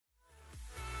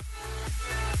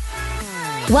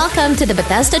Welcome to the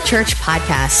Bethesda Church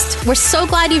podcast. We're so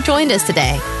glad you've joined us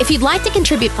today. If you'd like to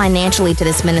contribute financially to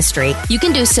this ministry, you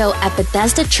can do so at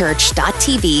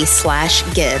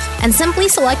bethesdachurch.tv/give and simply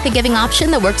select the giving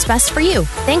option that works best for you.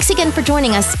 Thanks again for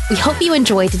joining us. We hope you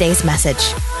enjoy today's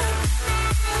message.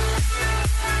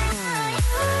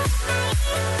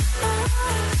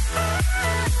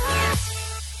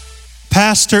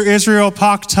 Pastor Israel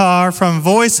Pochtar from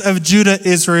Voice of Judah,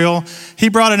 Israel. He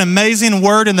brought an amazing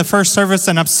word in the first service,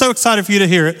 and I'm so excited for you to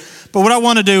hear it. But what I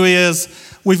want to do is,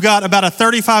 we've got about a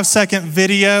 35-second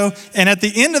video, and at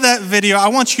the end of that video, I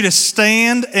want you to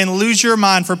stand and lose your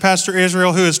mind for Pastor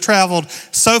Israel, who has traveled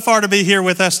so far to be here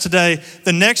with us today.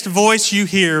 The next voice you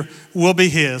hear will be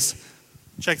his.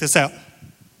 Check this out.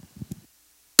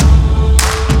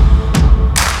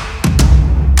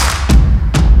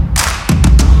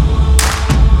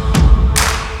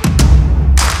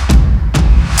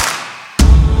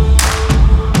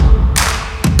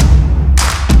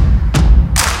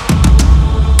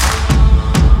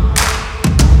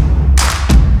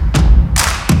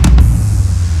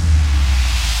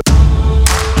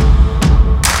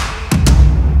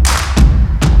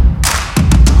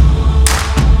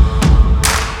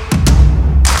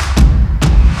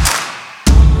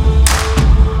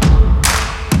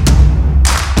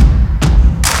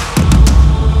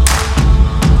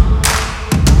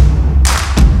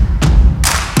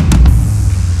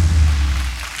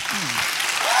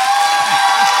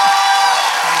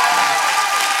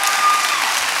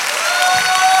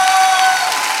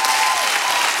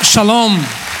 Shalom.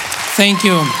 Thank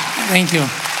you.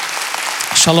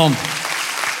 Shalom.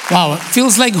 Wow, it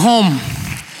feels like home.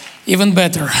 Even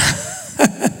better.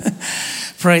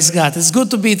 Praise God. It's good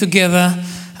to be together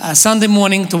Sunday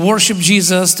morning to worship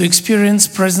Jesus, to experience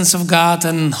presence of God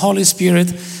and Holy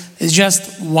Spirit. It's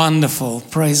just wonderful.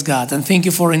 Praise God. And thank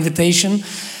you for invitation.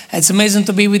 It's amazing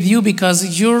to be with you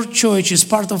because your church is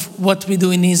part of what we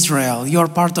do in Israel. You're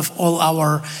part of all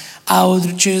our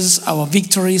outreaches, our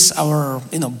victories, our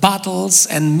battles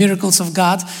and miracles of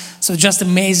God. So just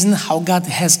amazing how God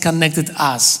has connected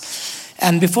us.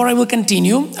 And before I will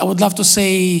continue, I would love to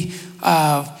say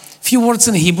a few words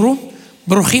in Hebrew.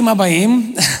 Bruchim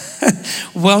habayim.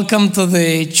 Welcome to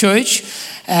the church.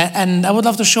 And I would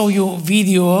love to show you a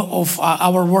video of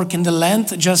our work in the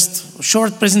land. Just a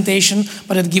short presentation,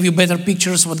 but it'll give you better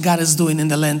pictures of what God is doing in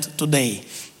the land today.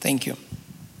 Thank you.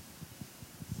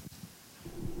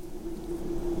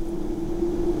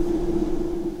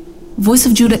 Voice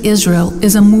of Judah Israel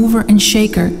is a mover and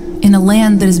shaker in a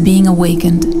land that is being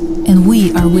awakened, and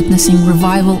we are witnessing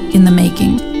revival in the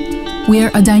making. We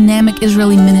are a dynamic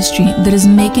Israeli ministry that is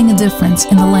making a difference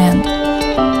in the land,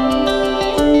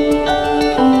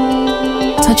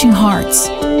 touching hearts,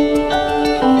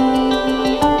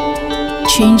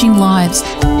 changing lives,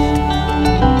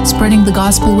 spreading the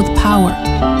gospel with power,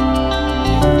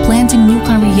 planting new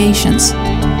congregations,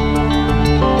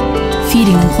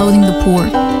 feeding and clothing the poor,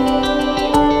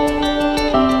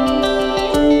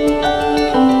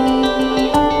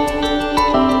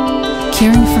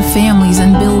 caring for families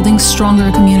and building stronger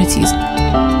communities,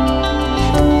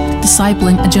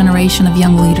 discipling a generation of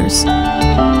young leaders.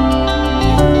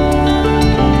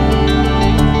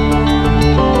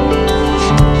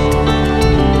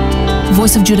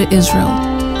 Voice of Judah Israel,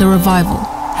 the revival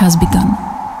has begun.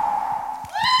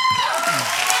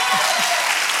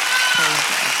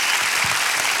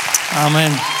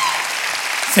 Amen.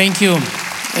 Thank you.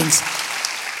 Thanks.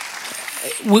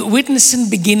 We're witnessing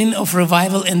beginning of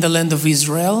revival in the land of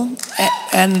Israel,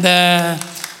 and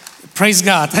praise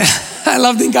God. I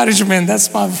love the encouragement. That's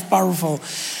powerful,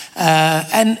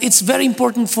 and it's very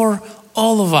important for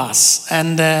all of us.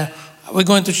 And we're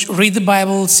going to read the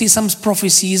Bible, see some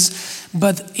prophecies,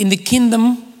 but in the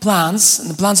kingdom plans, in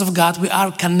the plans of God, we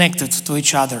are connected to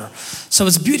each other. So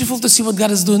it's beautiful to see what God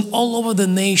is doing all over the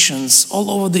nations, all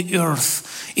over the earth,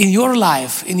 in your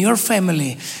life, in your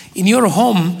family, in your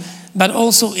home, but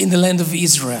also in the land of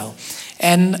Israel.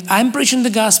 And I'm preaching the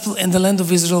gospel in the land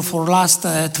of Israel for the last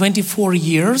 24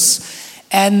 years,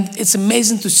 and it's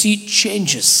amazing to see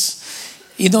changes.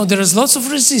 There is lots of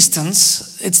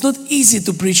resistance. It's not easy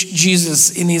to preach Jesus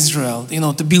in Israel,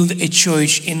 to build a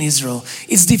church in Israel.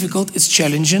 It's difficult, it's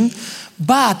challenging,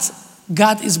 but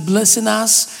God is blessing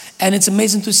us, and it's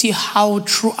amazing to see how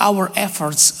through our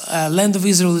efforts, land of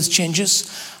Israel is changes,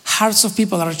 hearts of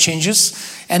people are changes,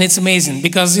 and it's amazing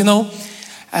because,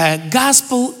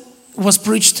 gospel was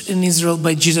preached in Israel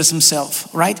by Jesus himself,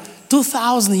 right?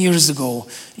 2,000 years ago,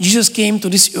 Jesus came to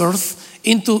this earth,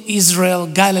 into Israel,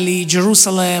 Galilee,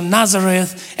 Jerusalem,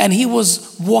 Nazareth, and he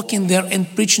was walking there and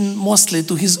preaching mostly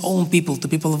to his own people, the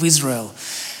people of Israel.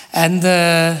 And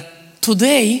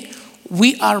today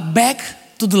we are back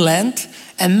to the land,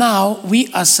 and now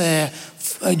we as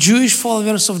Jewish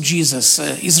followers of Jesus,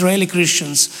 Israeli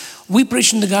Christians, we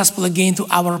preach the gospel again to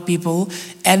our people,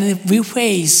 and we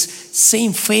face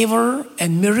same favor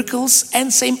and miracles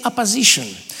and same opposition.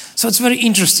 So it's very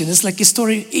interesting. It's like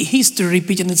history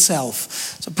repeating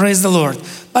itself. So praise the Lord.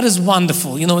 But it's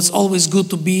wonderful. It's always good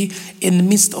to be in the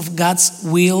midst of God's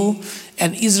will,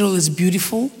 and Israel is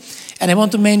beautiful. And I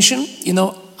want to mention,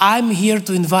 I'm here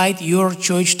to invite your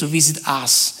church to visit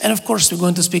us. And of course, we're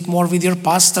going to speak more with your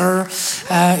pastor.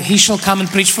 He shall come and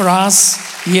preach for us.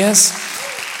 Yes.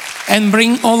 And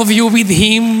bring all of you with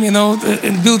him,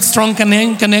 and build strong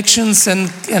connections and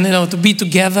to be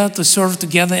together, to serve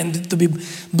together, and to be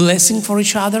blessing for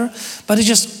each other. But it's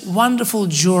just wonderful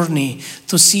journey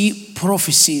to see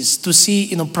prophecies, to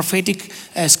see, prophetic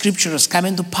scriptures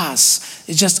coming to pass.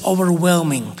 It's just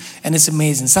overwhelming and it's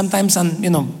amazing. Sometimes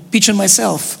I'm, pitching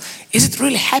myself. Is it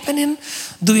really happening?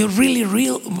 Do we really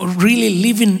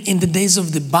live in the days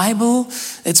of the Bible?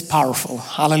 It's powerful.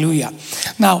 Hallelujah.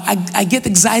 Now, I get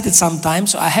excited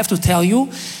sometimes, so I have to tell you,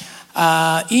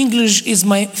 English is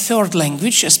my third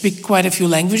language. I speak quite a few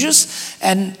languages,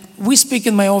 and we speak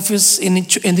in my office in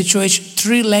the church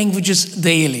 3 languages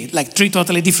daily, like 3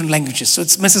 totally different languages. So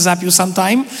it messes up you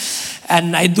sometime,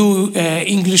 and I do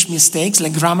English mistakes,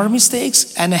 like grammar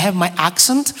mistakes, and I have my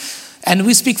accent, and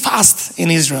we speak fast in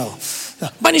Israel.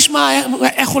 Very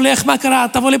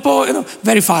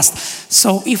fast.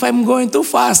 So if I'm going too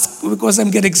fast because I'm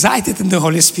getting excited in the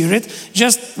Holy Spirit,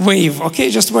 just wave,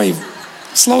 okay? Just wave.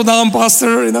 Slow down,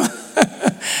 Pastor,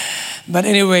 But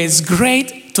anyway, it's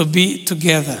great to be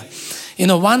together.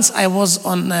 Once I was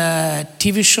on a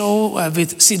TV show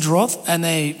with Sid Roth, and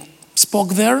I spoke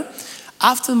there.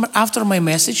 After my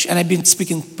message, and I've been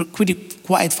speaking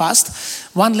quite fast,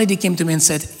 one lady came to me and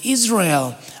said,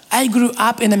 Israel, I grew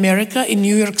up in America, in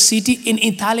New York City, in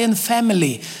Italian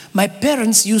family. My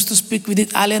parents used to speak with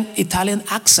Italian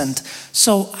accent.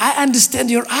 So I understand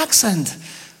your accent.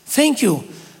 Thank you.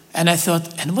 And I thought,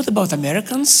 and what about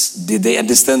Americans? Did they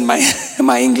understand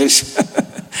my English?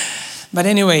 But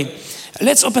anyway,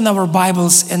 let's open our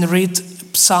Bibles and read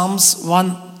Psalms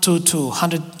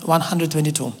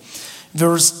 122,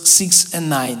 verse 6 and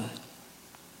 9.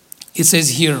 It says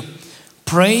here,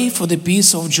 pray for the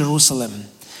peace of Jerusalem.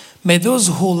 May those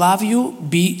who love you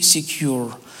be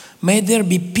secure. May there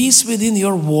be peace within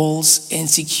your walls and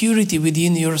security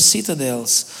within your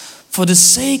citadels. For the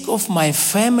sake of my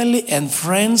family and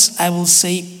friends, I will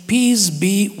say, peace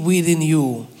be within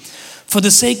you. For the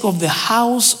sake of the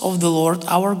house of the Lord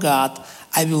our God,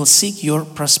 I will seek your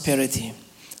prosperity.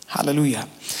 Hallelujah.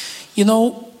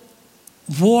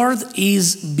 Word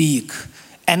is big.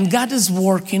 And God is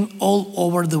working all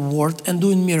over the world and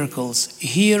doing miracles.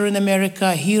 Here in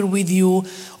America, here with you,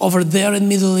 over there in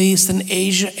Middle East and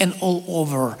Asia and all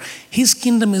over. His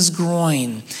kingdom is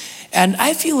growing. And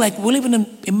I feel like we live in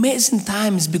amazing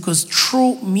times because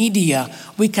through media,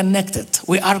 we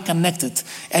are connected.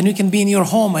 And you can be in your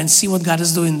home and see what God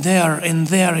is doing there, in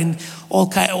all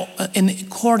in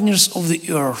corners of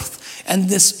the earth. And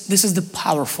this is the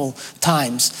powerful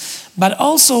times. But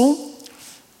also,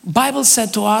 Bible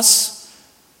said to us,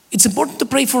 it's important to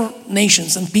pray for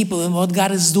nations and people and what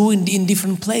God is doing in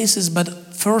different places. But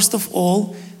first of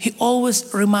all, He always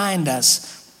reminds us,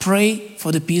 pray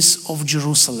for the peace of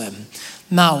Jerusalem.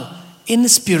 Now, in the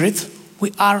spirit,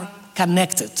 we are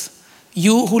connected.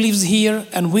 You who lives here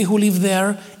and we who live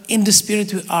there, in the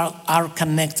spirit we are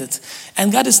connected.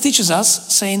 And God teaches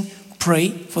us, saying, pray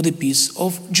for the peace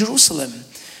of Jerusalem.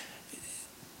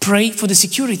 Pray for the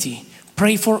security.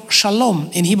 Pray for shalom.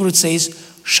 In Hebrew it says,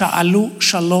 Sha'alu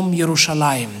shalom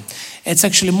Yerushalayim. It's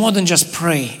actually more than just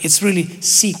pray. It's really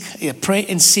seek. Pray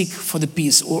and seek for the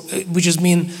peace, which is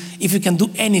mean if you can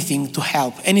do anything to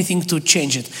help, anything to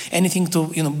change it, anything to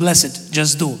bless it,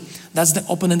 just do. That's the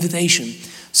open invitation.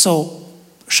 So,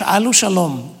 Sha'alu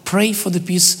shalom. Pray for the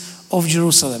peace of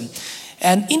Jerusalem.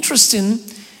 And interesting,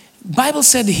 Bible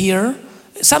said here,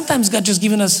 sometimes God just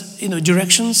given us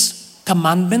directions,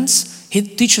 commandments. He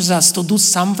teaches us to do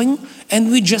something,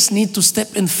 and we just need to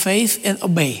step in faith and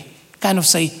obey. Kind of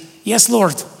say, yes,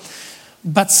 Lord.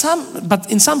 But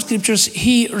in some scriptures,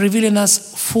 He revealing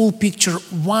us full picture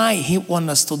why He wants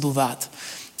us to do that.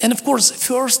 And of course,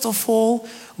 first of all,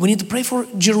 we need to pray for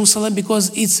Jerusalem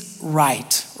because it's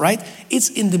right? It's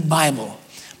in the Bible.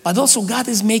 But also God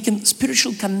is making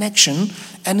spiritual connection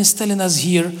and is telling us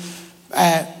here,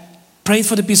 pray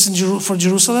for the peace for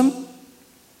Jerusalem.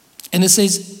 And it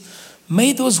says,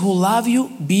 may those who love you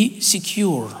be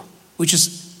secure, which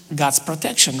is God's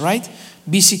protection, right?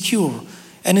 Be secure.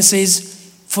 And it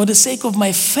says, For the sake of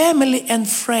my family and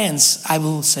friends, I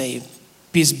will say,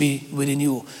 peace be within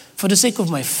you. For the sake of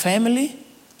my family,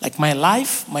 like my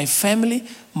life, my family,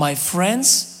 my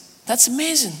friends, that's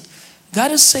amazing.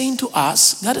 God is saying to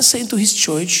us, God is saying to His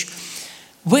church,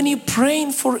 when you're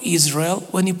praying for Israel,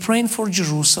 when you're praying for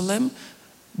Jerusalem,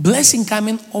 blessing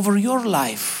coming over your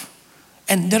life.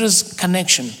 And there is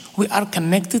connection. We are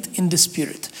connected in the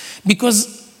Spirit. Because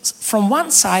from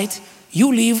one side,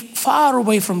 you live far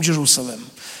away from Jerusalem.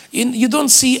 You don't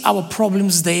see our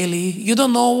problems daily. You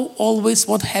don't know always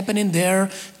what's happening there.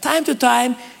 Time to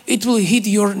time, it will hit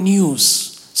your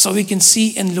news. So we can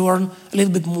see and learn a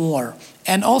little bit more.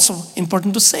 And also,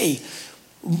 important to say,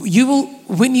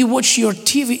 when you watch your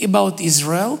TV about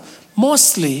Israel,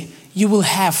 mostly you will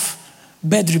have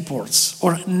bad reports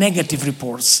or negative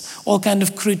reports, all kind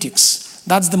of critics.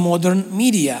 That's the modern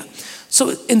media.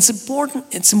 So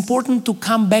it's important to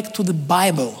come back to the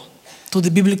Bible, to the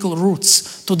biblical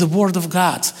roots, to the Word of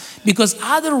God, because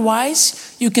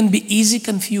otherwise you can be easily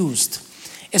confused,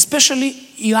 especially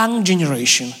young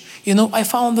generation. I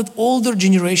found that older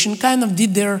generation kind of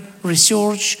did their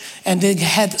research and they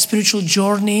had spiritual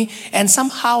journey and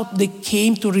somehow they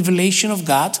came to revelation of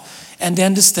God and they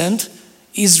understand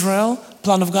Israel,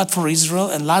 plan of God for Israel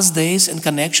and last days and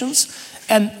connections.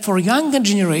 And for younger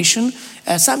generation,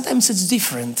 sometimes it's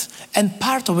different. And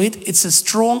part of it's a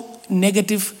strong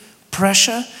negative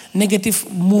pressure, negative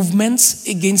movements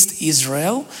against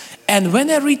Israel. And when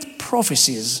I read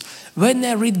prophecies, when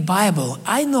I read Bible,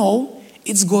 I know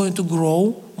it's going to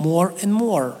grow more and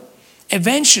more.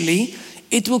 Eventually,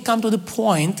 it will come to the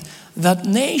point that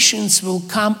nations will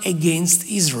come against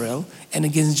Israel and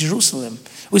against Jerusalem.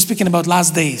 We're speaking about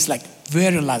last days, like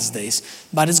very last days,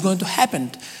 but it's going to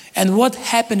happen. And what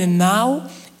happening now,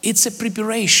 it's a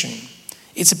preparation.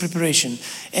 It's a preparation.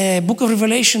 Book of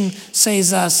Revelation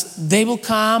says us, they will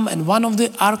come and one of the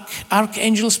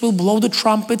archangels will blow the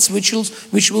trumpets, which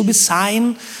will be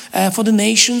sign for the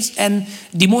nations, and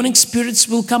demonic spirits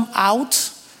will come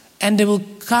out and they will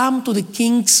come to the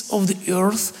kings of the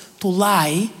earth to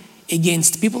lie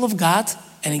against people of God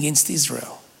and against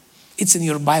Israel. It's in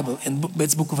your Bible, and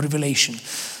it's Book of Revelation.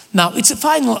 Now, it's a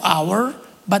final hour,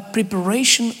 but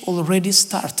preparation already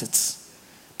started.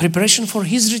 Preparation for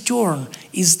His return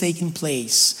is taking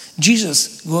place.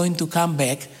 Jesus going to come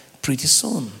back pretty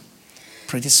soon.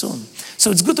 Pretty soon. So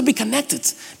it's good to be connected,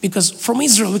 because from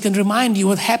Israel we can remind you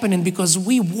what's happening, because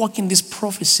we walk in these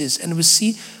prophecies and we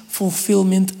see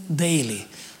fulfillment daily.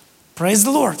 Praise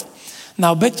the Lord.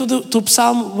 Now back to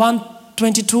Psalm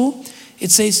 122.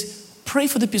 It says, pray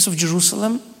for the peace of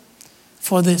Jerusalem,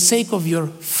 for the sake of your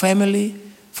family,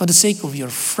 for the sake of your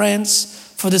friends,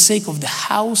 for the sake of the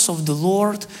house of the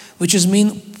Lord, which is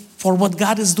mean for what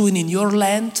God is doing in your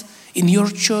land, in your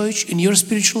church, in your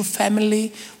spiritual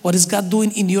family, what is God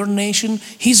doing in your nation,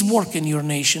 His work in your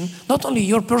nation, not only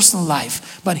your personal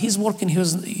life, but His work in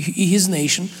His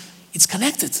nation. It's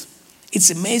connected. It's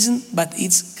amazing, but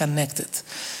it's connected.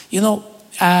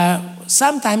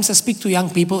 Sometimes I speak to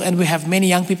young people, and we have many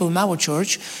young people in our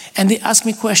church, and they ask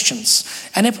me questions.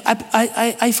 And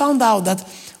I found out that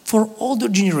for older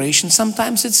generation,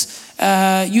 sometimes it's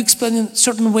you explain in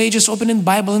certain ways, just opening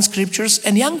Bible and scriptures,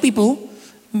 and young people,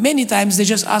 many times they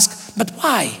just ask, but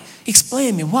why?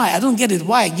 Explain me, why? I don't get it,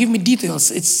 why? Give me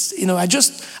details. It's,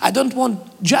 I don't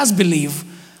want just believe.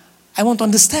 I want to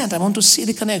understand, I want to see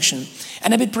the connection.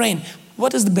 And I've been praying,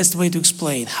 what is the best way to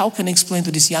explain? How can I explain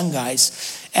to these young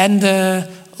guys? And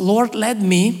Lord led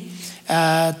me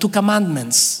to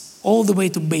commandments, all the way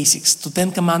to basics, to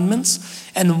 10 commandments.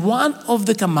 And one of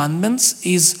the commandments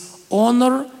is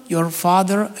honor your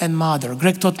father and mother.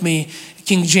 Greg taught me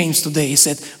King James today. He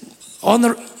said,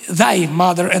 honor thy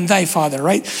mother and thy father,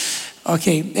 right?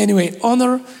 Okay, anyway,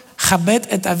 honor chabet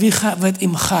et avicha vet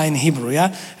imcha in Hebrew,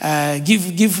 yeah?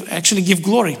 Give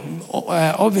glory.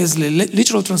 Obviously,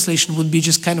 literal translation would be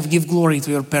just kind of give glory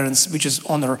to your parents, which is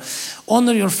honor.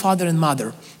 Honor your father and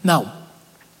mother. Now,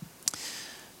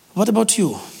 what about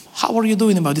you? How are you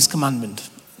doing about this commandment?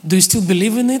 Do you still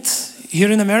believe in it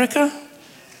here in America?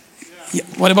 Yeah.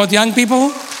 What about young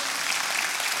people?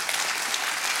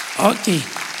 Okay.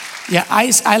 Yeah,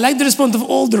 I like the response of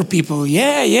older people.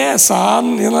 Yeah,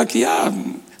 son. You're like, yeah,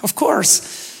 of course.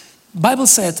 Bible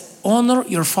said, honor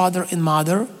your father and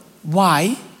mother.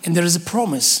 Why? And there is a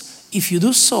promise. If you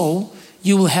do so,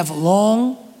 you will have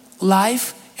long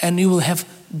life and you will have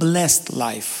blessed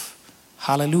life.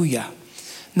 Hallelujah.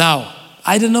 Now,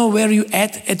 I don't know where you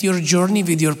at your journey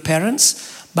with your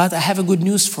parents, but I have a good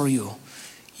news for you.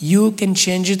 You can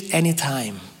change it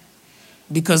anytime.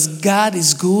 Because God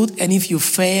is good, and if you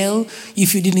fail,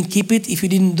 if you didn't keep it, if you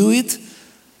didn't do it,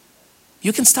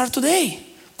 you can start today.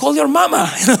 Call your mama.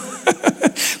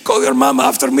 Call your mama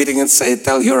after meeting and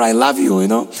tell her I love you.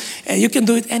 And you can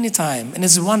do it anytime, and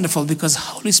it's wonderful because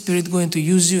Holy Spirit going to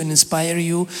use you and inspire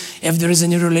you. If there is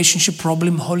any relationship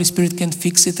problem, Holy Spirit can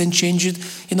fix it and change it.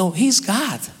 He's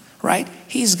God, right?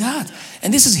 He's God,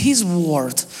 and this is His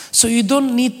word. So you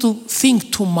don't need to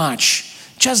think too much.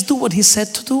 Just do what He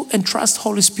said to do and trust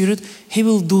Holy Spirit. He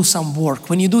will do some work.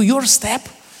 When you do your step,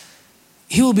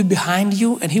 He will be behind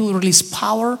you and He will release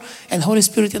power. And Holy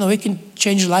Spirit, He can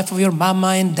change the life of your mama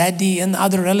and daddy and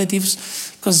other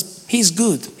relatives because He's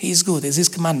good. He's good. It's His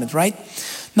commandment, right?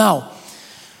 Now,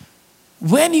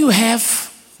 when you have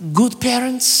good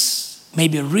parents,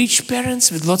 maybe rich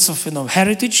parents with lots of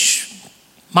heritage,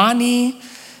 money,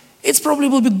 it's probably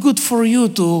will be good for you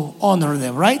to honor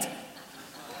them, right?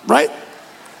 Right?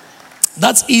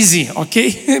 That's easy,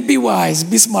 okay? Be wise,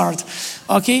 be smart,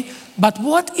 okay? But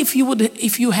what if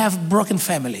you have broken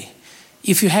family?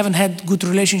 If you haven't had good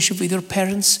relationship with your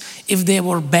parents, if they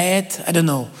were bad, I don't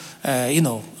know,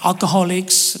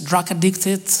 alcoholics, drug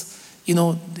addicted,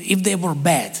 if they were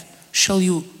bad, shall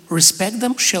you respect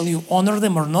them? Shall you honor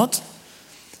them or not?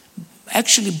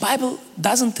 Actually, Bible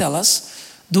doesn't tell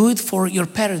us, do it for your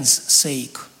parents'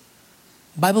 sake.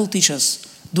 Bible teaches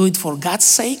us, do it for God's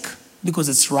sake, because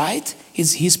it's right,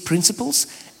 it's His principles,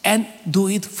 and do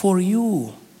it for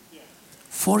you,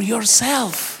 for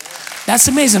yourself. That's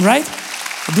amazing, right?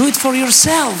 Do it for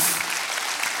yourself.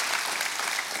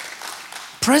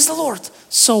 Praise the Lord.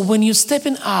 So when you're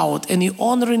stepping out and you're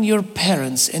honoring your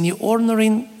parents and you're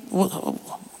honoring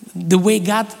the way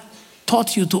God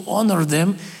taught you to honor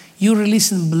them, you're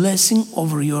releasing blessing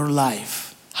over your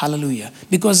life. Hallelujah.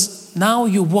 Because now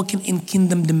you're walking in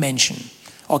kingdom dimension.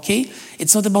 Okay?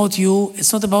 It's not about you.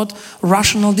 It's not about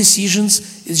rational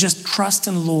decisions. It's just trust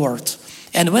in Lord.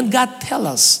 And when God tells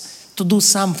us to do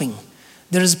something,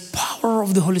 there is power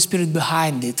of the Holy Spirit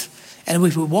behind it. And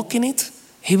if we walk in it,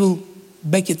 He will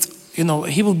back it,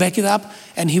 He will back it up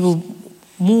and He will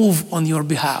move on your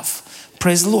behalf.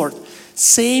 Praise the Lord.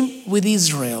 Same with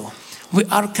Israel. We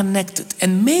are connected.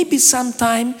 And maybe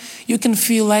sometime you can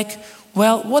feel like,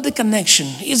 well, what a connection.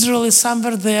 Israel is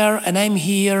somewhere there and I'm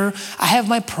here. I have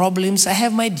my problems. I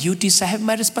have my duties. I have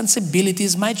my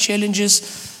responsibilities, my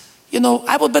challenges.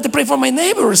 I would better pray for my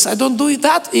neighbors. I don't do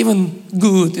that even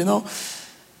good,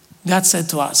 God said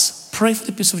to us, pray for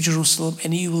the peace of Jerusalem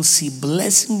and you will see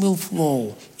blessing will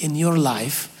flow in your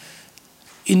life,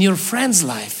 in your friend's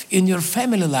life, in your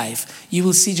family life. You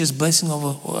will see just blessing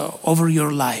over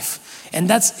your life. And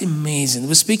that's amazing.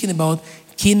 We're speaking about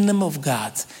kingdom of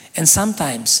God. And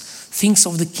sometimes things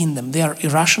of the kingdom, they are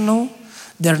irrational,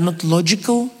 they're not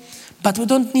logical, but we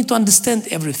don't need to understand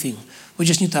everything. We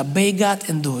just need to obey God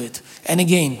and do it. And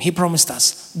again, He promised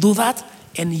us, do that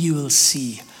and you will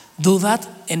see. Do that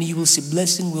and you will see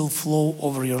blessing will flow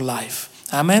over your life.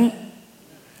 Amen.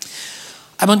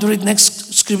 I want to read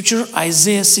next scripture,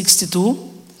 Isaiah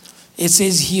 62. It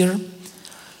says here,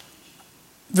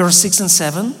 verse 6 and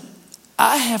 7,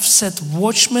 I have set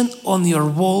watchmen on your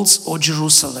walls, O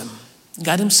Jerusalem.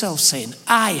 God Himself saying,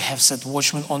 I have set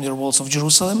watchmen on your walls of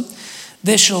Jerusalem.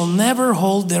 They shall never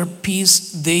hold their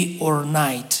peace day or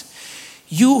night.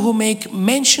 You who make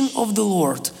mention of the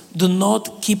Lord, do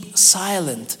not keep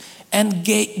silent and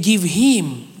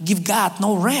give God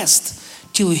no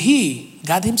rest till He,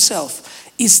 God Himself,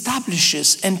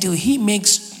 establishes until He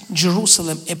makes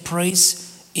Jerusalem a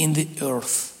praise in the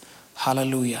earth.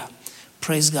 Hallelujah.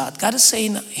 Praise God. God is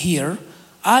saying here,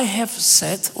 I have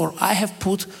set or I have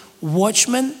put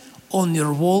watchmen on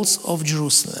your walls of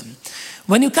Jerusalem.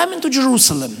 When you come into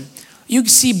Jerusalem, you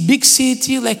see big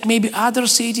city like maybe other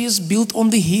cities built on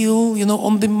the hill,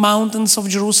 on the mountains of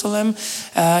Jerusalem.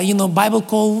 Bible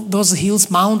call those hills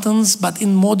mountains, but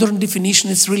in modern definition,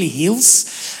 it's really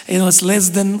hills. It's less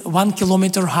than 1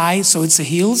 kilometer high, so it's a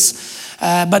hills.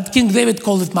 But King David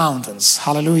called it mountains.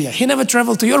 Hallelujah. He never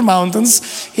traveled to your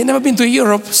mountains. He never been to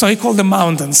Europe, so he called them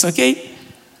mountains, okay?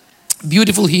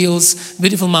 Beautiful hills,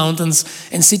 beautiful mountains,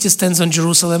 and city stands on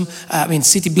Jerusalem.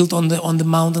 City built on the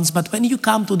mountains. But when you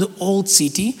come to the old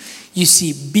city, you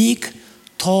see big,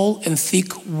 tall, and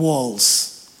thick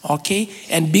walls, okay,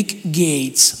 and big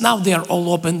gates. Now they are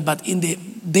all open, but in the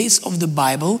days of the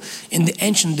Bible, in the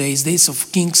ancient days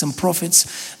of kings and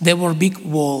prophets, there were big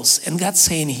walls. And God's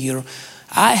saying here,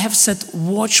 I have set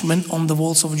watchmen on the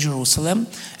walls of Jerusalem.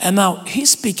 And now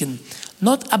He's speaking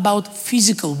not about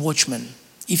physical watchmen.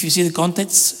 If you see the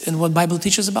context and what Bible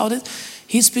teaches about it,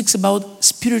 He speaks about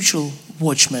spiritual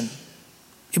watchmen.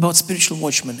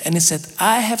 And He said,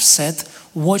 I have set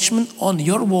watchmen on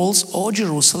your walls, O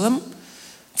Jerusalem,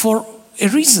 for a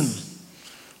reason,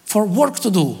 for work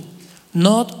to do,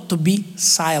 not to be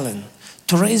silent,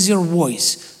 to raise your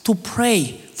voice, to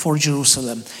pray for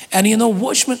Jerusalem. And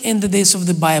watchmen in the days of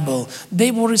the Bible,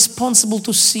 they were responsible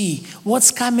to see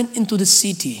what's coming into the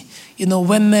city.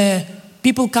 When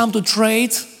people come to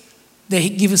trade, they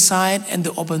give a sign and they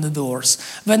open the doors.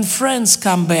 When friends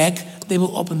come back, they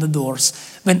will open the doors.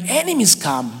 When enemies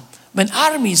come, when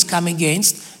armies come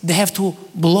against, they have to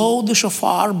blow the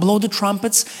shofar, blow the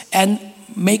trumpets, and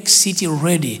make city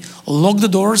ready. Lock the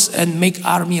doors and make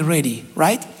army ready,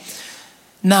 right?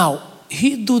 Now,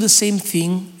 he do the same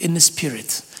thing in the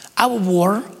spirit. Our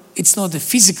war, it's not a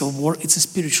physical war, it's a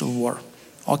spiritual war,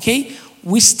 okay?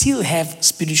 We still have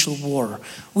spiritual war.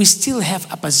 We still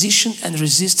have opposition and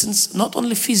resistance, not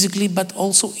only physically, but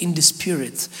also in the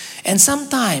spirit. And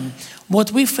sometimes,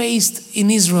 what we faced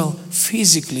in Israel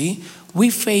physically,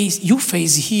 you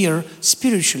face here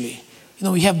spiritually.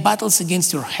 You have battles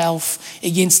against your health,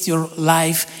 against your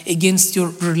life, against your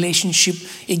relationship,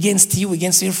 against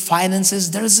your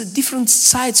finances. There's different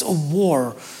sides of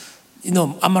war.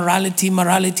 Morality,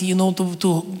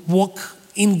 to walk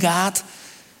in God.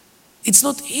 It's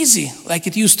not easy like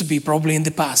it used to be probably in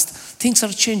the past. Things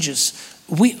are changes.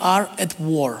 We are at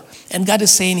war. And God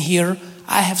is saying here,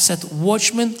 I have set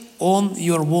watchmen on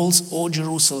your walls, O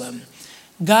Jerusalem.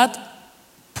 God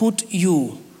put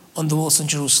you on the walls in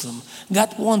Jerusalem.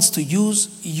 God wants to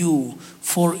use you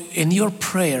in your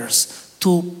prayers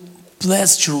to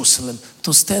bless Jerusalem,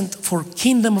 to stand for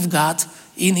kingdom of God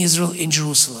in Israel, in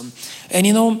Jerusalem. And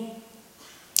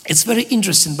it's very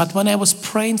interesting, but when I was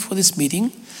praying for this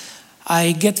meeting,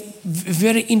 I get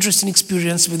very interesting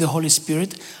experience with the Holy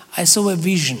Spirit. I saw a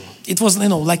vision. It was,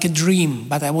 like a dream,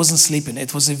 but I wasn't sleeping.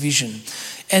 It was a vision.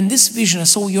 And this vision, I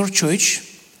saw your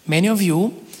church, many of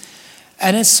you,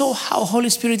 and I saw how Holy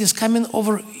Spirit is coming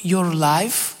over your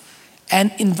life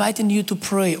and inviting you to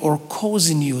pray or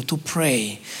causing you to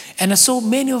pray. And I saw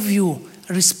many of you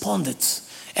responded.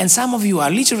 And some of you, I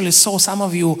literally saw some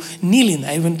of you kneeling.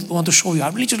 I even want to show you. I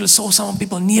literally saw some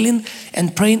people kneeling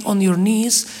and praying on your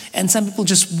knees, and some people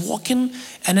just walking.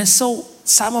 And I saw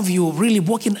some of you really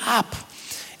walking up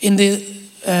in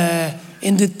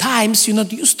the times you're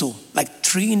not used to, like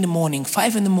 3 in the morning,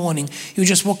 5 in the morning. You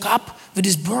just woke up with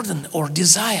this burden or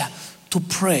desire to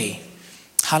pray.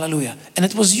 Hallelujah. And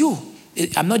it was you.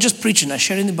 I'm not just preaching. I'm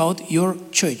sharing about your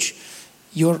church,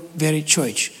 your very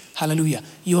church. Hallelujah.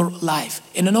 Your life.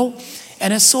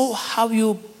 And I saw how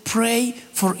you pray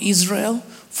for Israel,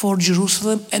 for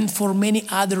Jerusalem, and for many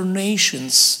other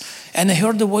nations. And I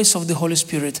heard the voice of the Holy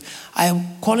Spirit. I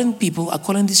am calling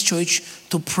this church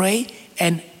to pray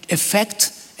and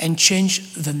affect and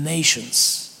change the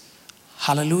nations.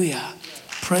 Hallelujah.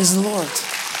 Praise the Lord.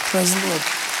 Praise the Lord.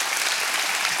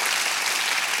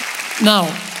 Now,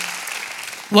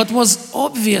 what was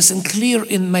obvious and clear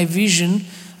in my vision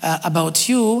about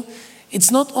you, it's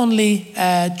not only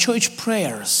church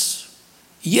prayers.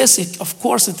 Yes, of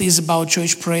course it is about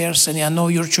church prayers, and I know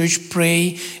your church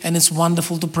pray, and it's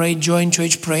wonderful to pray, join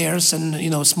church prayers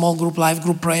and small group, life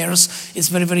group prayers. It's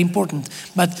very, very important.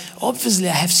 But obviously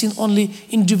I have seen only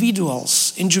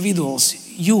individuals,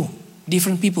 you,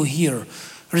 different people here,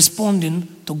 responding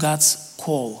to God's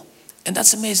call. And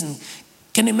that's amazing.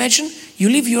 Can you imagine? You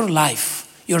live your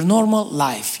life, your normal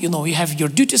life. You have your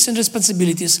duties and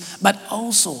responsibilities, but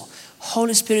also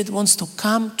Holy Spirit wants to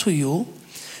come to you,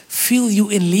 fill you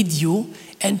and lead you,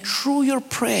 and through your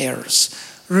prayers,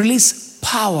 release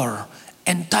power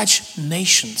and touch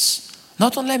nations.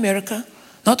 Not only America,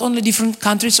 not only different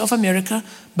countries of America,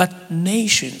 but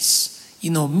nations,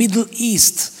 Middle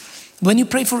East. When you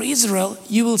pray for Israel,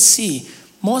 you will see,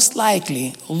 most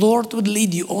likely, Lord would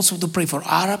lead you also to pray for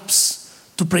Arabs,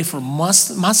 to pray for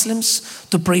Muslims,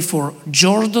 to pray for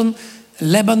Jordan,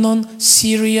 Lebanon,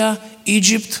 Syria,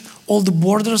 Egypt, all the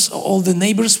borders, all the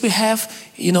neighbors we have,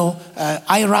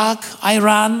 Iraq,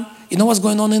 Iran, what's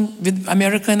going on with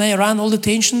America and Iran, all the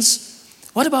tensions.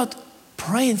 What about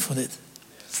praying for it?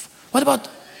 What about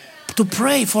to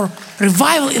pray for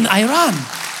revival in Iran?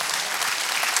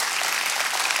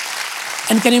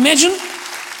 And can you imagine?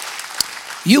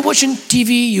 You're watching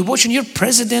TV, you're watching your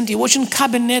president, you're watching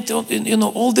cabinet,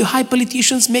 all the high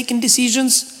politicians making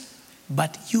decisions,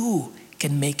 but you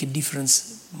can make a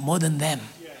difference more than them.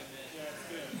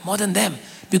 More than them.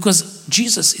 Because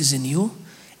Jesus is in you,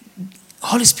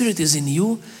 Holy Spirit is in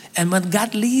you, and when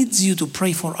God leads you to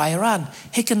pray for Iran,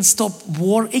 He can stop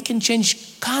war, He can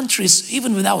change countries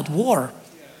even without war.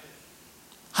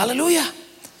 Hallelujah.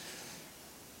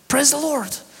 Praise the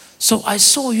Lord. So I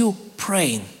saw you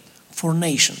praying for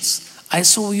nations. I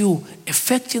saw you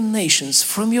affecting nations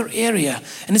from your area.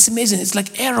 And it's amazing. It's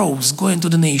like arrows going to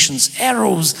the nations,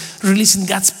 arrows releasing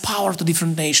God's power to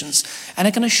different nations. And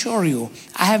I can assure you,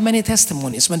 I have many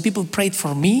testimonies. When people prayed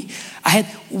for me, I had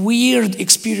weird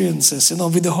experiences,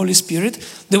 with the Holy Spirit.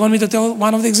 Do you want me to tell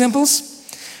one of the examples?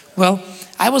 Well,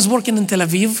 I was working in Tel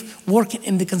Aviv, working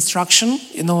in the construction,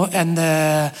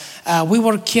 and we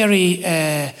were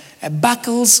carrying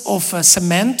buckles of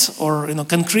cement or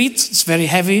concrete. It's very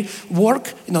heavy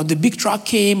work. The big truck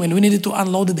came and we needed to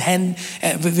unload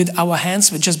it with our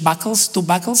hands with just buckles, 2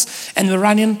 buckles, and we're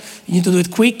running. You need to do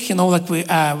it quick, like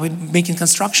we're making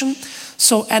construction.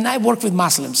 So, and I work with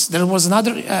Muslims. There was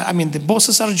another, the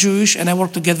bosses are Jewish, and I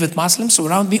work together with Muslims. So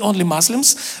around me, only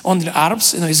Muslims, only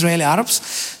Arabs, Israeli Arabs.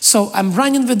 So I'm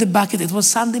running with the bucket. It was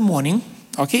Sunday morning,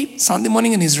 okay? Sunday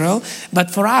morning in Israel.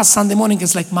 But for us, Sunday morning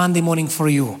is like Monday morning for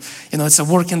you. It's a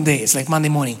working day. It's like Monday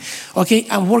morning. Okay,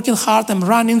 I'm working hard. I'm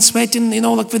running, sweating,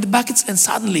 like with the buckets. And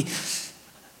suddenly,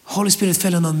 Holy Spirit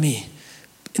fell on me.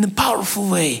 In a powerful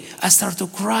way. I start to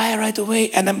cry right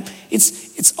away, and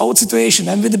it's old situation.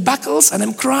 I'm with the buckles and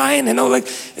I'm crying, like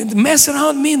the mess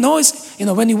around me, noise.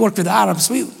 When you work with Arabs,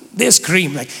 they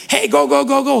scream like, "Hey, go, go,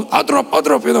 go, go, drop,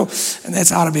 and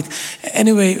that's Arabic.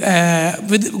 Anyway,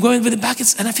 going with the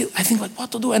buckets, and I think like what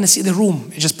to do, and I see the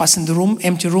room. I just pass in the room,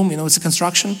 empty room. It's a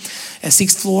construction,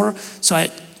 6th floor. So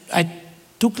I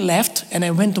took left and I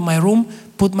went to my room,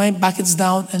 put my buckets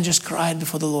down and just cried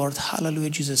before the Lord. Hallelujah,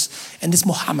 Jesus. And this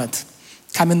Muhammad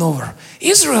coming over.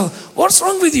 Israel, what's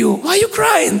wrong with you? Why are you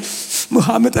crying?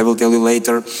 Muhammad, I will tell you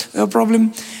later, no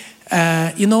problem.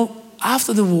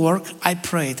 After the work, I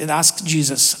prayed and asked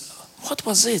Jesus, what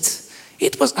was it?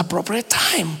 It was appropriate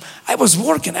time. I was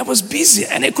working, I was busy,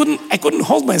 and I couldn't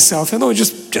hold myself. I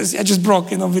just broke,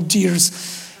 with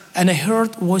tears. And I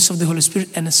heard voice of the Holy Spirit,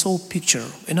 and I saw a picture.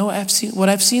 I've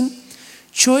seen?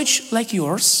 Church like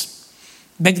yours.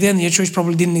 Back then, your church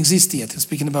probably didn't exist yet. I'm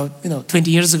speaking about,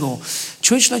 20 years ago.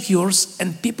 Church like yours,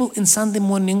 and people in Sunday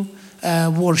morning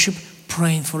worship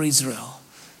praying for Israel.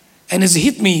 And it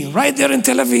hit me right there in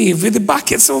Tel Aviv with the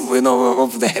buckets of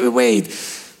the heavy weight.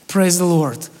 Praise the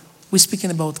Lord. We're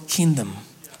speaking about kingdom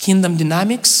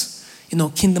dynamics,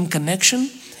 kingdom connection,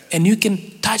 and you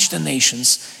can touch the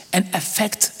nations and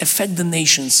affect the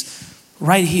nations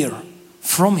right here,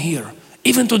 from here,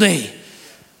 even today.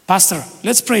 Pastor,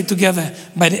 let's pray together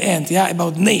by the end,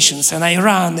 about nations and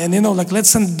Iran, and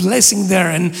let's send blessing there.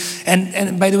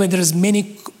 And by the way, there's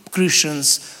many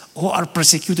Christians who are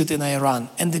persecuted in Iran,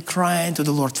 and they're crying to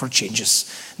the Lord for changes.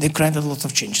 They're crying to the Lord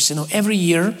of changes. Every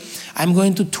year I'm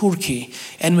going to Turkey,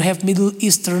 and we have Middle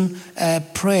Eastern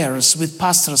prayers with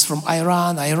pastors from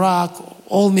Iran, Iraq,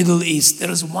 all Middle East. There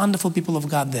is wonderful people of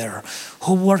God there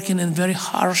who are working in very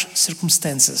harsh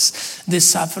circumstances. They're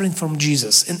suffering from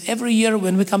Jesus. And every year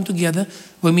when we come together,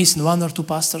 we're missing 1 or 2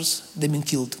 pastors. They've been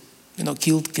killed.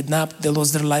 Kidnapped. They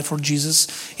lost their life for Jesus.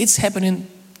 It's happening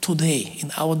today,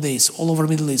 in our days, all over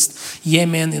Middle East,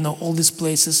 Yemen, all these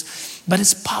places. But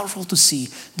it's powerful to see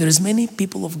there is many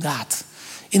people of God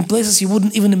in places you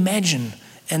wouldn't even imagine,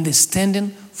 and they're standing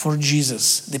for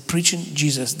Jesus. They're preaching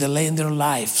Jesus. They're laying their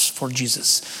lives for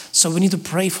Jesus. So we need to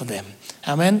pray for them.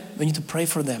 Amen? We need to pray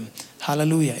for them.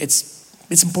 Hallelujah.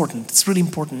 It's important. It's really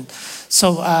important.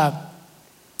 So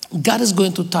God is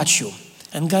going to touch you.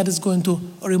 And God is going to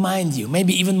remind you,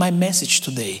 maybe even my message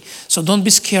today. So don't be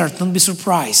scared, don't be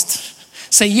surprised.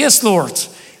 Say, yes, Lord.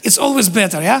 It's always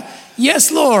better, yeah? Yes,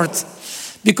 Lord.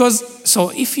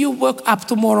 So if you wake up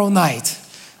tomorrow night,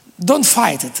 don't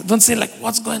fight it. Don't say like,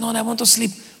 what's going on? I want to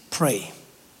sleep. Pray.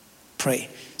 Pray.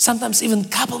 Sometimes even a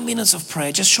couple minutes of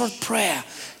prayer, just short prayer,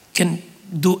 can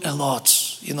do a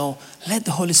lot. Let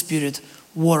the Holy Spirit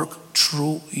work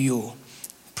through you.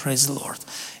 Praise the Lord.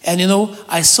 And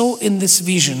I saw in this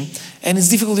vision, and it's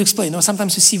difficult to explain.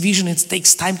 Sometimes you see vision, it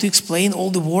takes time to explain all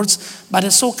the words, but I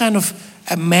saw kind of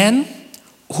a man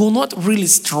who not really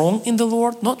strong in the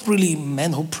Lord, not really a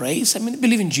man who prays.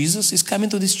 Believe in Jesus. He's coming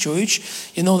to this church,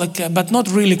 but not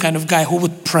really kind of guy who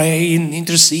would pray and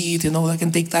intercede,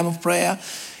 and take time of prayer.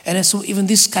 And I saw even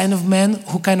this kind of man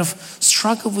who kind of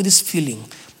struggled with this feeling.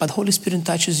 But Holy Spirit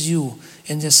touches you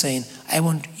and just saying, I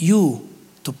want you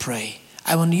to pray.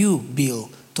 I want you, Bill,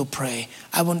 to pray.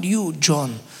 I want you,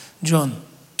 John,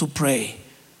 to pray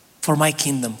for my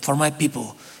kingdom, for my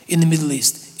people in the Middle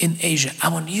East, in Asia. I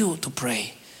want you to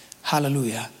pray.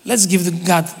 Hallelujah. Let's give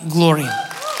God glory.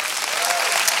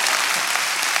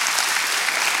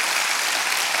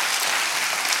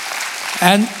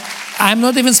 And I'm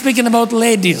not even speaking about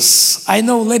ladies. I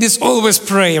know ladies always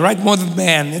pray, right? More than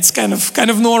men. It's kind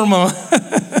of normal.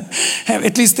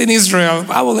 At least in Israel,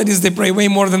 our ladies, they pray way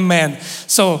more than men.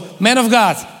 So, men of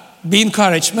God, Be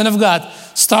encouraged. Man of God,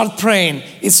 start praying.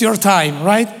 It's your time,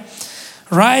 right?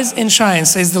 Rise and shine,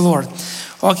 says the Lord.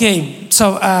 Okay,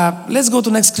 so let's go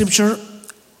to next scripture,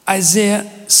 Isaiah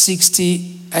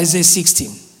 16.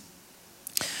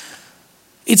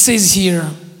 It says here,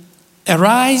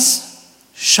 arise,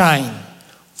 shine,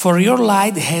 for your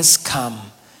light has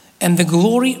come, and the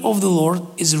glory of the Lord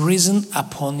is risen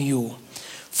upon you.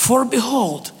 For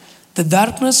behold, the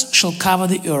darkness shall cover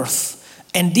the earth,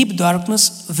 and deep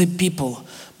darkness the people.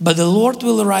 But the Lord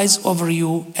will arise over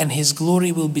you, and his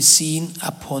glory will be seen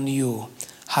upon you.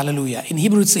 Hallelujah. In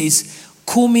Hebrew it says,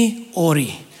 Kumi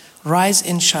Ori. Rise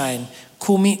and shine.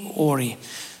 Kumi Ori.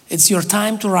 It's your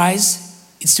time to rise.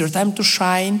 It's your time to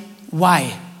shine.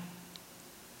 Why?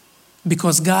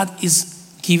 Because God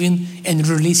is giving and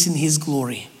releasing his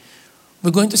glory.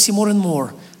 We're going to see more and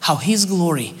more how his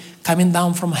glory coming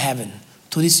down from heaven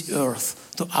to this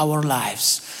earth, to our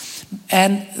lives.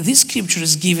 And this scripture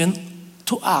is given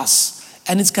to us,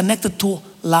 and it's connected to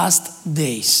last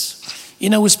days. You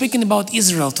know, we're speaking about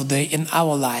Israel today in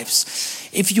our lives.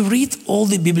 If you read all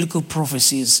the biblical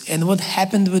prophecies and what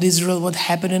happened with Israel, what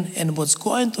happened and what's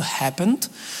going to happen,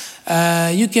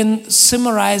 you can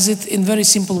summarize it in very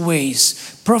simple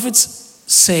ways. Prophets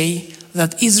say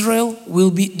that Israel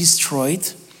will be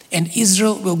destroyed and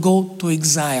Israel will go to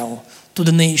exile to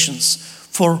the nations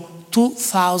for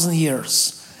 2,000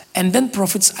 years. And then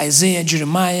prophets Isaiah,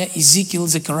 Jeremiah, Ezekiel,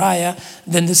 Zechariah,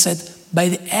 then they said, by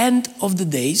the end of the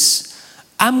days,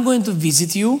 I'm going to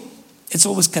visit you. It's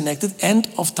always connected, end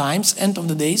of times, end of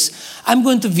the days. I'm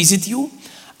going to visit you.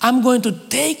 I'm going to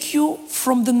take you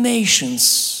from the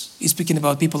nations. He's speaking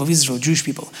about people of Israel, Jewish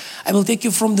people. I will take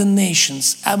you from the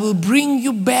nations. I will bring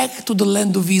you back to the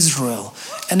land of Israel.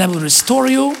 And I will restore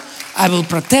you. I will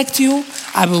protect you.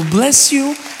 I will bless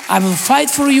you. I will fight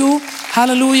for you.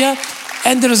 Hallelujah.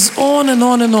 And there's on and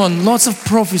on and on. Lots of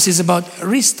prophecies about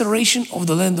restoration of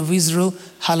the land of Israel.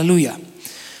 Hallelujah.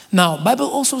 Now, Bible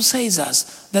also says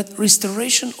us that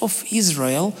restoration of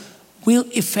Israel will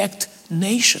affect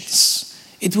nations.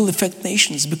 It will affect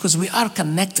nations because we are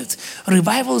connected.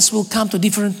 Revivals will come to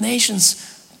different nations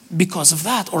because of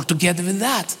that or together with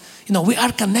that. You know, we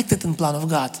are connected in the plan of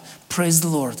God. Praise the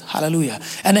Lord. Hallelujah.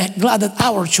 And I'm glad that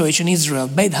our church in Israel,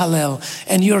 Beit Hallel,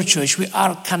 and your church, we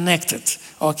are connected.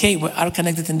 Okay, we are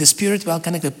connected in the spirit, we are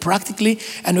connected practically,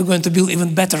 and we're going to build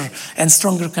even better and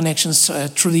stronger connections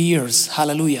through the years.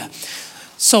 Hallelujah.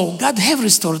 So God have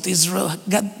restored Israel.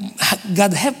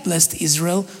 God have blessed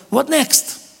Israel. What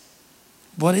next?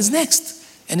 What is next?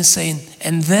 And he's saying,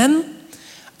 and then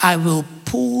I will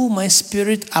pour my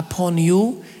spirit upon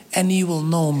you and you will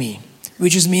know me.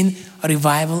 Which is mean a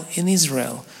revival in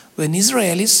Israel. When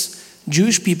Israelis,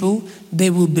 Jewish people, they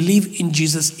will believe in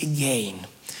Jesus again.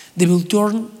 They will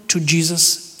turn to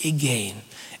Jesus again.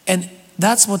 And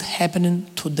that's what's happening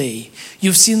today.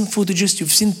 You've seen footages,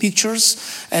 you've seen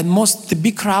pictures, and the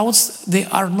big crowds, they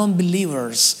are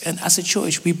non-believers. And as a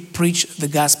church, we preach the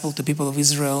gospel to people of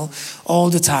Israel all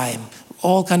the time.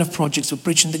 All kind of projects, we're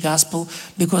preaching the gospel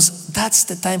because that's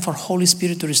the time for Holy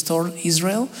Spirit to restore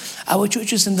Israel. Our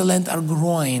churches in the land are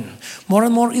growing. More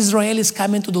and more Israelis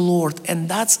coming to the Lord, and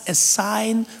that's a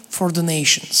sign for the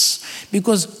nations.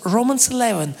 Because Romans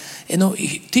 11,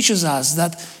 it teaches us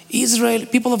that Israel,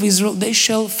 people of Israel, they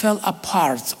shall fall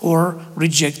apart or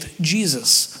reject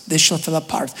Jesus. They shall fall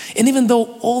apart. And even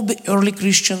though all the early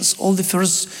Christians, all the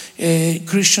first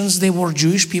Christians, they were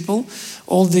Jewish people,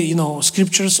 all the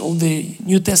scriptures, all the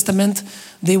New Testament,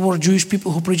 they were Jewish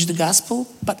people who preached the gospel.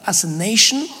 But as a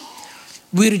nation,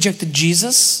 we rejected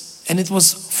Jesus, and it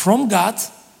was from God.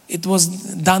 It was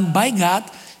done by God.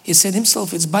 He said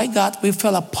himself, it's by God. We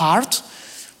fell apart.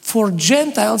 For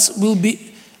Gentiles will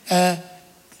be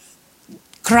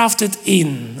crafted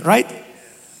in, right?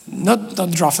 Not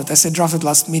drafted. I said drafted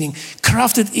last meeting.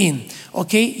 Crafted in.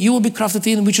 Okay, you will be crafted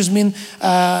in, which is mean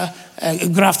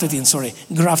grafted in. Sorry,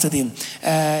 grafted in.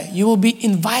 You will be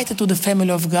invited to the family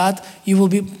of God. You will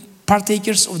be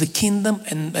partakers of the kingdom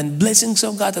and blessings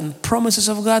of God and promises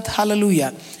of God.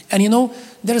 Hallelujah. And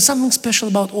there is something special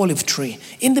about olive tree.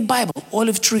 In the Bible,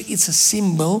 olive tree is a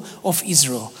symbol of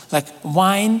Israel. Like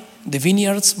wine, the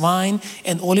vineyards, wine,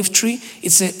 and olive tree,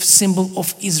 it's a symbol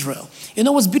of Israel. You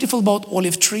know what's beautiful about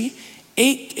olive tree?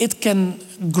 It can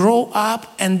grow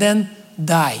up and then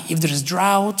die. If there is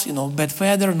drought, bad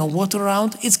weather, no water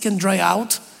around, it can dry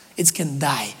out, it can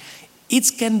die.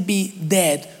 It can be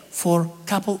dead for a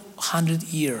couple 100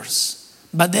 years.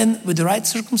 But then with the right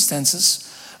circumstances,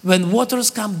 when waters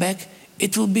come back,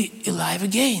 it will be alive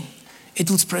again. It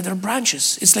will spread their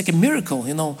branches. It's like a miracle,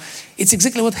 It's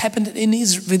exactly what happened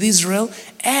with Israel,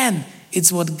 and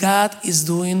it's what God is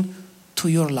doing to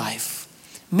your life.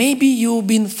 Maybe you've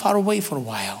been far away for a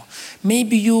while.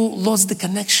 Maybe you lost the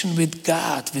connection with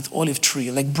God, with olive tree,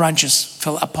 like branches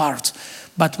fell apart.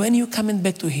 But when you're coming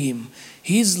back to Him,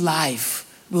 His life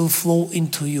will flow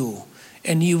into you,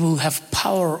 and you will have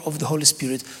power of the Holy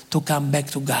Spirit to come back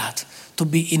to God, to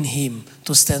be in Him,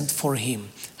 to stand for Him.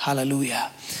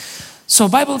 Hallelujah. So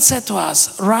Bible said to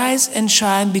us, rise and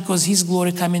shine because His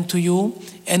glory coming to you.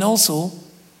 And also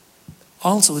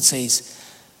it says,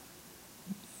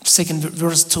 second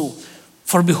verse 2,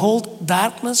 for behold,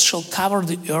 darkness shall cover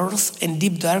the earth and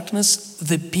deep darkness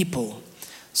the people.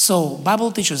 So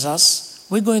Bible teaches us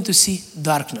we're going to see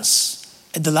darkness.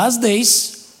 At the last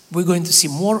days, we're going to see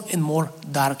more and more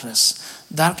darkness.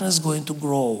 Darkness going to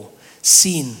grow.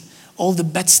 Sin, all the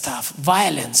bad stuff,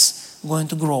 violence going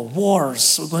to grow.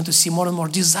 Wars, we're going to see more and more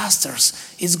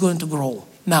disasters. It's going to grow.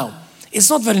 Now, it's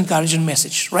not very encouraging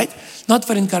message, right? Not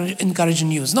very encouraging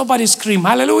news. Nobody scream,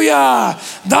 hallelujah,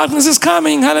 darkness is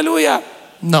coming, hallelujah.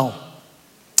 No,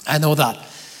 I know that.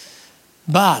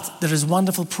 But there is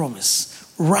wonderful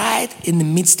promise. Right in the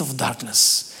midst of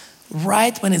darkness,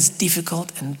 right when it's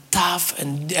difficult and tough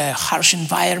and harsh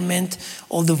environment,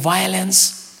 all the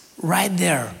violence, right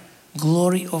there,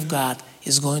 glory of God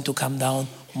is going to come down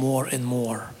more and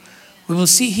more. We will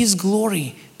see His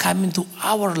glory come into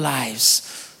our lives,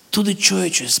 to the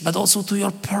churches, but also to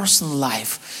your personal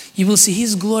life. You will see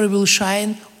His glory will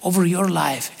shine over your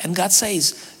life. And God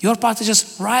says, your part is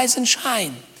just rise and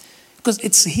shine, because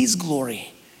it's His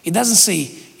glory. It doesn't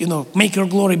say, make your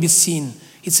glory be seen.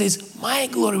 It says, my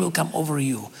glory will come over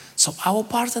you. So our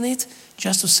part in it,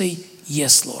 just to say,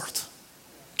 yes, Lord.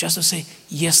 Just to say,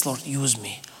 yes, Lord, use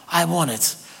me. I want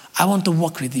it. I want to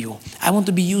walk with you. I want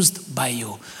to be used by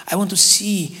you. I want to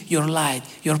see your light,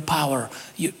 your power,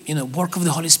 work of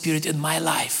the Holy Spirit in my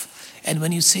life. And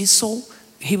when you say so,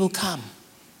 He will come.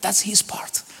 That's His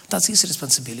part. That's His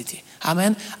responsibility.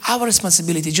 Amen. Our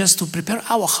responsibility just to prepare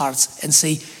our hearts and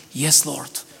say, yes,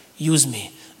 Lord, use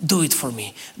me. Do it for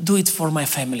me. Do it for my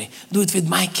family. Do it with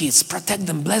my kids. Protect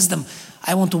them, bless them.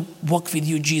 I want to walk with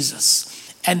you,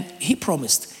 Jesus. And He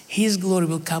promised His glory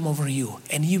will come over you,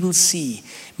 and you will see.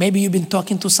 Maybe you've been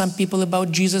talking to some people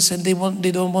about Jesus and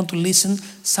they don't want to listen.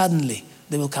 Suddenly,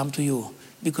 they will come to you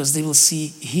because they will see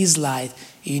His light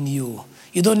in you.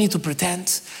 You don't need to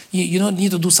pretend. You don't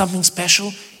need to do something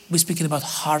special. We're speaking about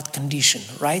heart condition,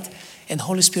 right? And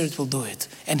Holy Spirit will do it.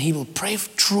 And He will pray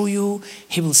through you.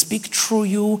 He will speak through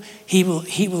you. He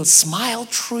will smile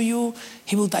through you.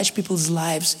 He will touch people's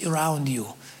lives around you.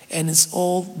 And it's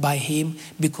all by Him,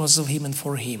 because of Him, and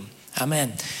for Him.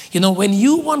 Amen. When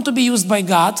you want to be used by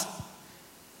God,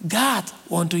 God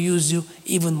wants to use you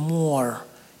even more,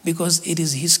 because it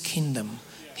is His kingdom.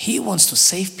 He wants to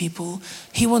save people.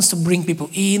 He wants to bring people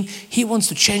in. He wants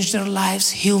to change their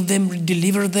lives, heal them,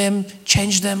 deliver them,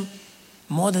 change them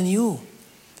more than you.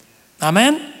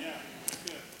 Amen?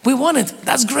 We want it.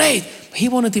 That's great. He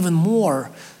wants it even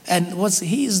more. And what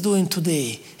He is doing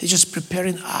today is just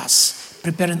preparing us,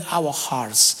 preparing our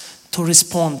hearts to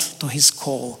respond to His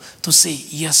call, to say,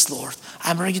 yes, Lord,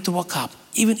 I'm ready to wake up,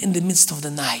 even in the midst of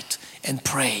the night, and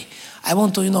pray. I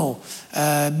want to,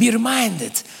 be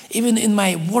reminded, even in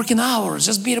my working hours,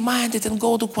 just be reminded and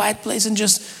go to a quiet place and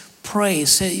just pray,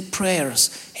 say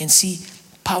prayers, and see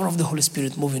power of the Holy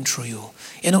Spirit moving through you.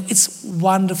 It's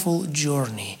wonderful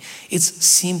journey. It's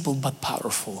simple but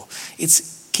powerful.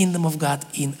 It's kingdom of God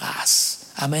in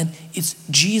us. Amen. It's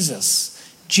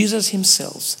Jesus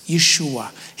Himself,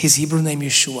 Yeshua, His Hebrew name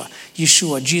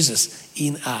Yeshua, Jesus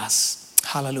in us.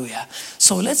 Hallelujah.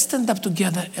 So let's stand up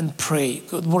together and pray.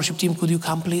 Good worship team, could you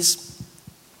come please?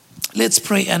 Let's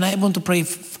pray, and I want to pray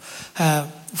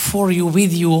for you,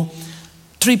 with you,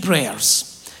 3 prayers.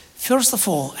 First of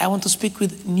all, I want to speak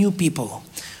with new people.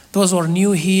 Those who are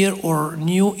new here or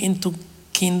new into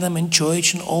kingdom and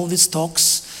church and all these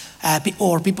talks,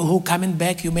 or people who are coming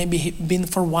back. You maybe been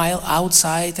for a while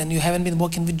outside and you haven't been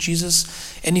walking with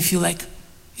Jesus, and you feel like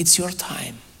it's your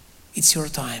time. It's your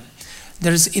time.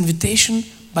 There is invitation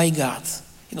by God.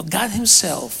 God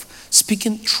Himself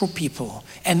speaking through people.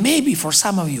 And maybe for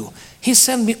some of you, He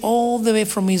sent me all the way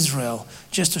from Israel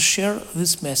just to share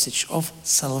this message of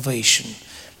salvation.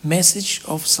 Message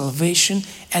of salvation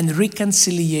and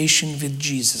reconciliation with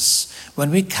Jesus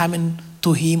when we're coming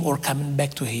to Him or coming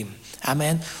back to Him.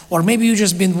 Amen. Or maybe you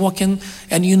just been walking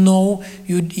and you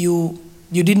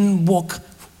didn't walk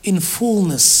in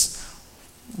fullness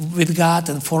with God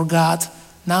and for God.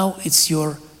 Now it's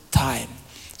your time.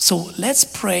 So let's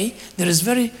pray. There is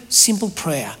very simple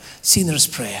prayer, sinner's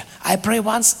prayer. I pray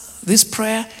once this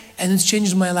prayer, and it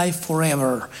changed my life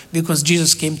forever because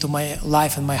Jesus came to my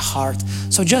life and my heart.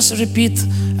 So just repeat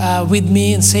with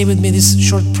me and say with me this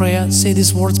short prayer. Say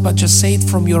these words, but just say it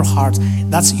from your heart.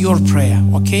 That's your prayer,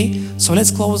 okay? So let's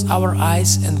close our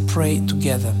eyes and pray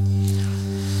together.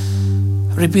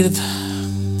 Repeat it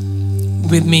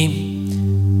with me.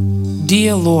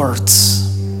 Dear Lord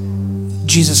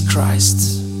Jesus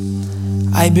Christ,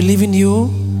 I believe in you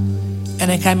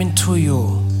and I come into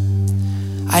you.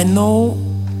 I know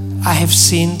I have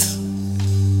sinned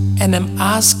and I'm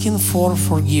asking for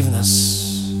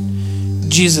forgiveness.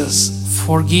 Jesus,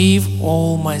 forgive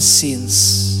all my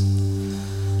sins.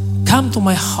 Come to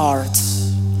my heart.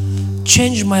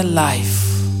 Change my life.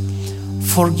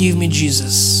 Forgive me,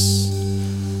 Jesus.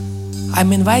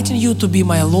 I'm inviting you to be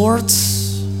my Lord,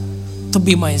 to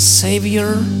be my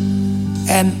Savior,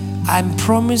 and I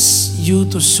promise you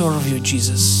to serve you,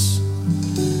 Jesus.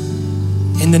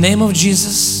 In the name of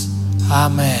Jesus,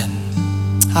 amen.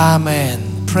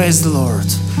 Amen. Praise the Lord.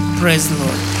 Praise the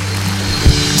Lord.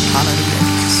 Hallelujah.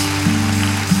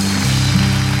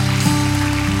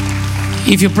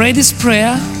 If you pray this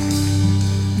prayer,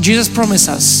 Jesus promised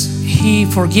us He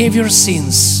forgave your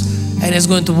sins and is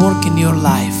going to work in your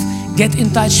life. Get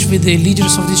in touch with the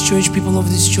leaders of this church, people of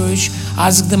this church.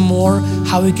 Ask them more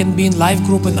how you can be in life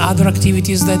group and other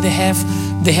activities that they have.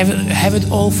 They have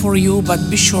it all for you, but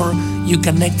be sure you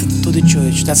connected to the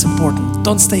church. That's important.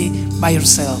 Don't stay by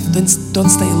yourself. Don't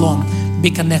stay alone. Be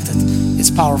connected.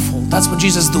 It's powerful. That's what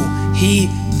Jesus do. He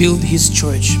built His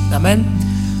church. Amen.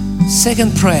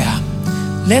 Second prayer.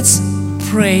 Let's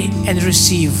pray and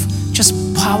receive just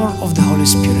power of the Holy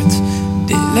Spirit.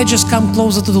 Let's just come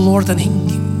closer to the Lord and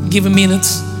give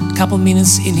a couple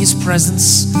minutes in His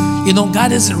presence. You know,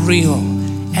 God is real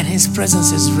and His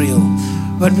presence is real.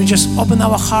 When we just open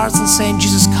our hearts and say,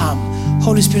 Jesus, come.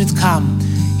 Holy Spirit, come.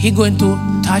 He's going to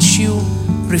touch you,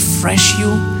 refresh you.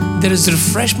 There is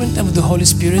refreshment of the Holy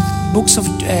Spirit. Book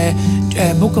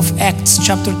of Acts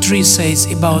chapter 3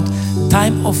 says about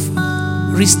time of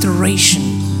restoration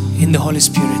in the Holy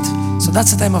Spirit. So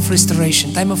that's a time of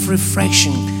restoration, time of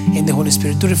refreshing in the Holy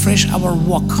Spirit, to refresh our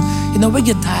walk. You know, we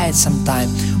get tired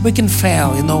sometimes. We can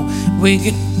fail, you know.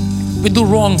 We do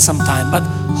wrong sometimes. But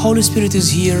Holy Spirit is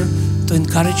here to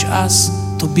encourage us,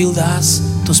 to build us,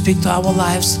 to speak to our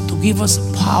lives, to give us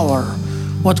power.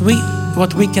 What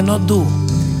we cannot do,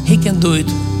 He can do it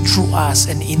through us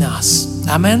and in us.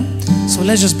 Amen? So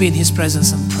let's just be in His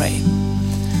presence and pray.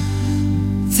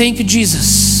 Thank you,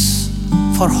 Jesus,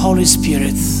 for Holy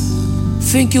Spirit.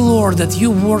 Thank you, Lord, that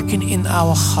you're working in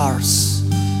our hearts.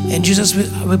 And Jesus,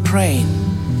 we pray,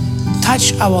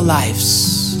 touch our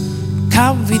lives.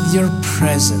 Come with your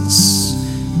presence.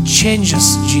 Change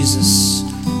us, Jesus.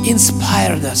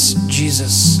 Inspire us,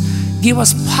 Jesus. Give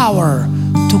us power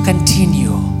to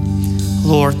continue.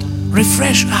 Lord,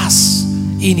 refresh us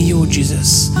in you,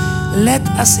 Jesus. Let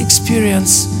us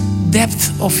experience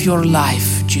depth of your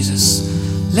life, Jesus.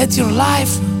 Let your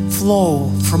life flow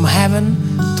from heaven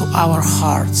to our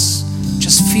hearts.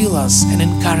 Just fill us and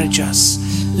encourage us.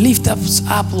 Lift us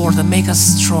up, Lord, and make us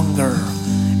stronger.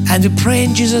 And we pray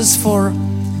in Jesus for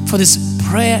this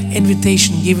prayer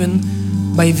invitation given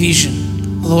by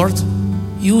Vision. Lord,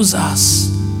 use us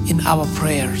in our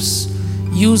prayers.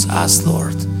 Use us,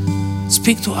 Lord.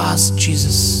 Speak to us,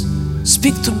 Jesus.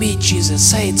 Speak to me, Jesus.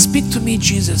 Say it. Speak to me,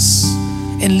 Jesus.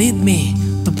 And lead me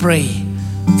to pray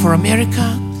for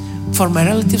America, for my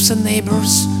relatives and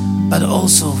neighbors, but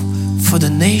also for the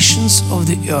nations of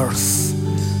the earth.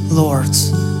 Lord,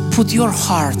 put your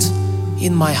heart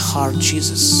in my heart,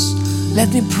 Jesus.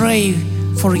 Let me pray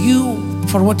for you,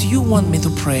 for what you want me to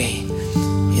pray.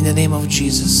 In the name of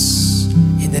Jesus.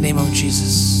 In the name of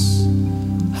Jesus.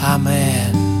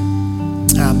 Amen.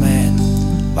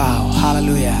 Amen. Wow.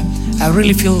 Hallelujah. I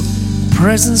really feel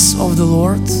presence of the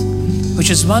Lord, which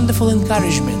is wonderful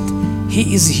encouragement.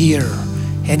 He is here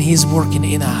and He is working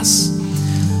in us.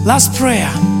 Last prayer.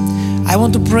 I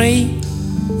want to pray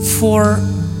for,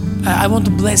 I want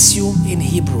to bless you in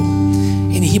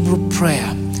Hebrew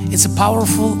prayer. It's a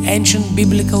powerful, ancient,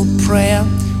 biblical prayer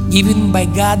given by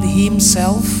God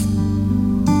Himself.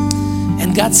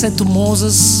 And God said to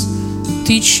Moses,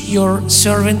 teach your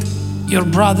servant, your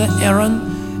brother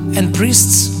Aaron, and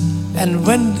priests, and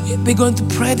when they're going to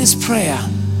pray this prayer,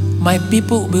 my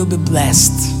people will be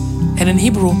blessed. And in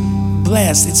Hebrew,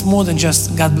 blessed, it's more than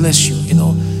just God bless you, you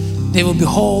know. They will be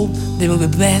whole, they will be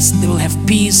blessed, they will have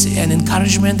peace and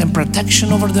encouragement and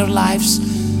protection over their lives.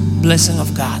 Blessing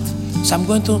of God. So I'm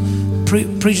going to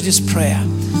preach this prayer.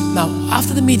 Now,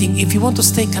 after the meeting, if you want to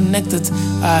stay connected,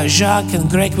 Jacques and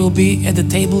Greg will be at the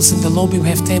tables in the lobby. We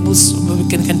have tables where we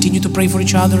can continue to pray for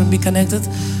each other and be connected.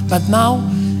 But now,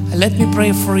 let me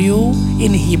pray for you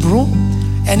in Hebrew.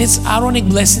 And it's Aaronic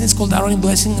blessing. It's called Aaronic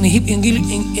blessing. In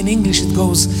English it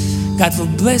goes, God will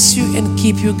bless you and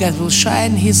keep you. May God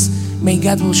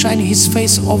will shine His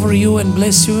face over you and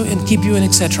bless you and keep you, and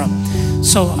etc.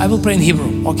 So I will pray in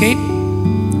Hebrew, okay?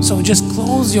 So just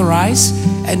close your eyes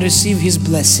and receive His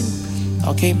blessing,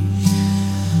 okay?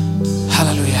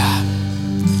 Hallelujah.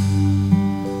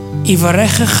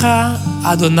 Ivarechecha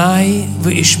Adonai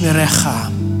ve'ishmerecha.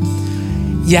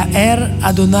 Ya'er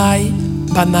Adonai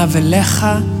panav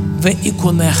elecha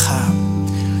ve'ikunecha.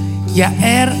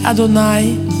 Ya'er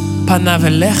Adonai panav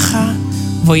elecha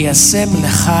ve'yasem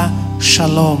lecha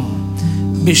shalom.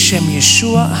 B'shem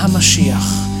Yeshua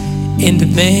HaMashiach. In the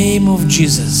name of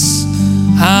Jesus.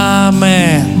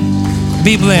 Amen.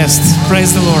 Be blessed.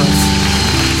 Praise the Lord.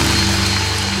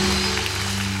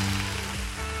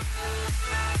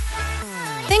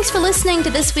 Thanks for listening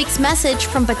to this week's message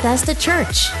from Bethesda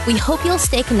Church. We hope you'll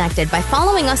stay connected by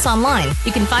following us online.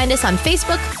 You can find us on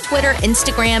Facebook, Twitter,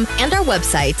 Instagram, and our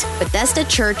website,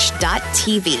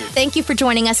 BethesdaChurch.tv. Thank you for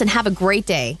joining us and have a great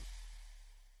day.